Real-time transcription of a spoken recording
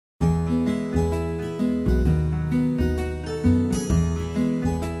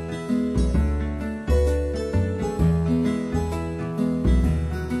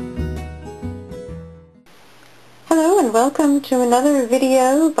and welcome to another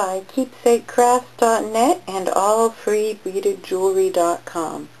video by KeepsakeCrafts.net and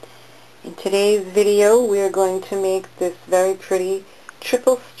AllFreeBeadedJewelry.com. In today's video we are going to make this very pretty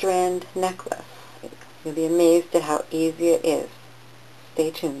triple strand necklace. You'll be amazed at how easy it is.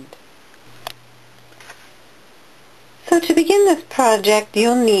 Stay tuned. So to begin this project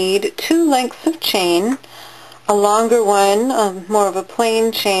you'll need 2 lengths of chain. A longer one, more of a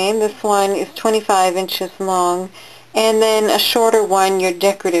plain chain. This one is 25 inches long. And then a shorter one, your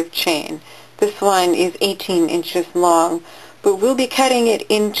decorative chain. This one is 18 inches long. But we'll be cutting it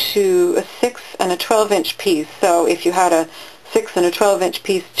into a 6 and a 12-inch piece. So if you had a 6 and a 12-inch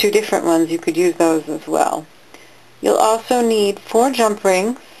piece, 2 different ones, you could use those as well. You'll also need 4 jump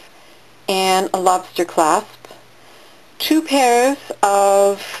rings and a lobster clasp, 2 pairs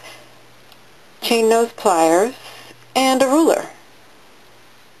of chain nose pliers, and a ruler.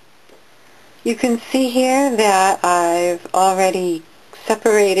 You can see here that I've already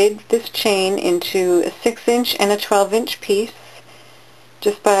separated this chain into a 6-inch and a 12-inch piece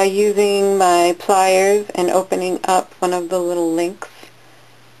just by using my pliers and opening up one of the little links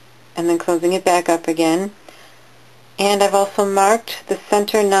and then closing it back up again. And I've also marked the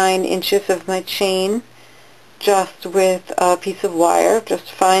center 9 inches of my chain just with a piece of wire.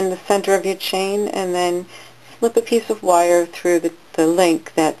 Just find the center of your chain and then slip a piece of wire through the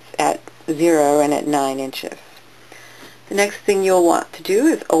link that's at 0 and at 9 inches. The next thing you'll want to do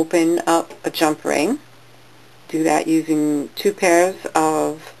is open up a jump ring. Do that using 2 pairs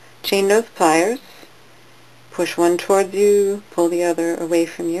of chain nose pliers. Push one towards you, pull the other away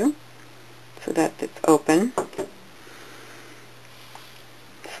from you so that it's open.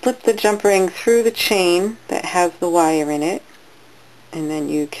 Slip the jump ring through the chain that has the wire in it, and then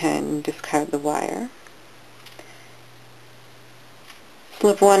you can discard the wire.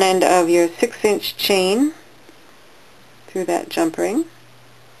 Slip one end of your 6-inch chain through that jump ring.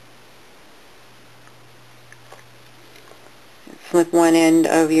 Slip one end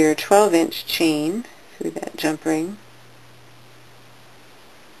of your 12-inch chain through that jump ring.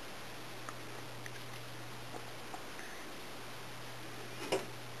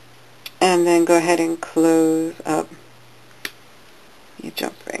 And then go ahead and close up your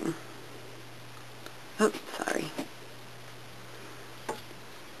jump ring. Oops, sorry.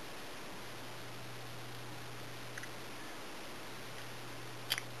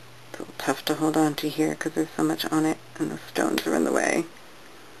 It's a little tough to hold on to here because there's so much on it and the stones are in the way.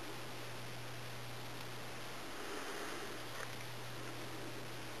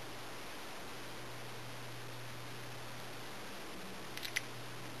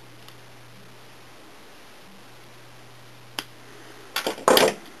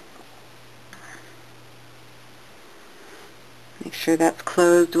 Make sure that's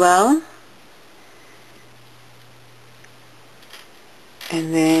closed well.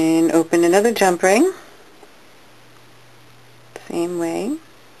 And then open another jump ring. Same way.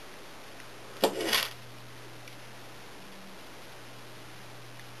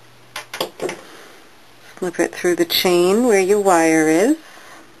 Slip it through the chain where your wire is.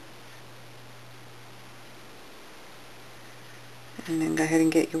 And then go ahead and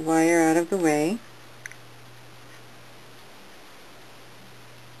get your wire out of the way.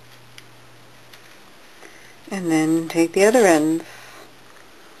 And then take the other ends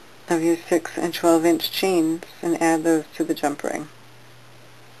of your 6 and 12-inch chains and add those to the jump ring.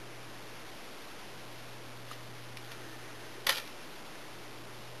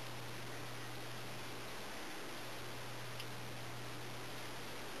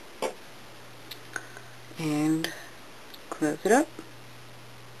 And close it up.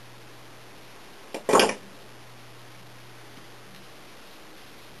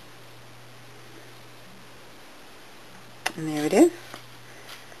 And there it is.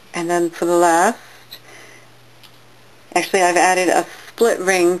 And then for the last, actually I've added a split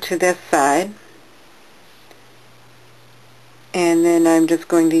ring to this side. And then I'm just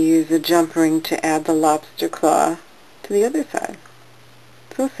going to use a jump ring to add the lobster claw to the other side.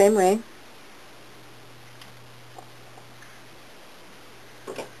 So same way.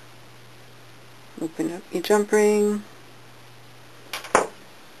 Open up your jump ring,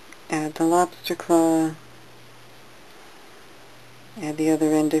 add the lobster claw, add the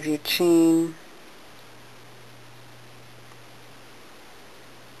other end of your chain,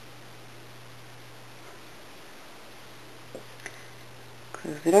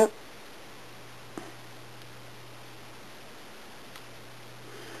 close it up,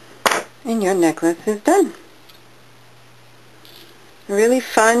 and your necklace is done. A really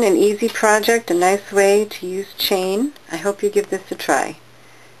fun and easy project, a nice way to use chain. I hope you give this a try.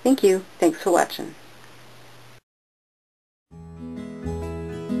 Thank you. Thanks for watching.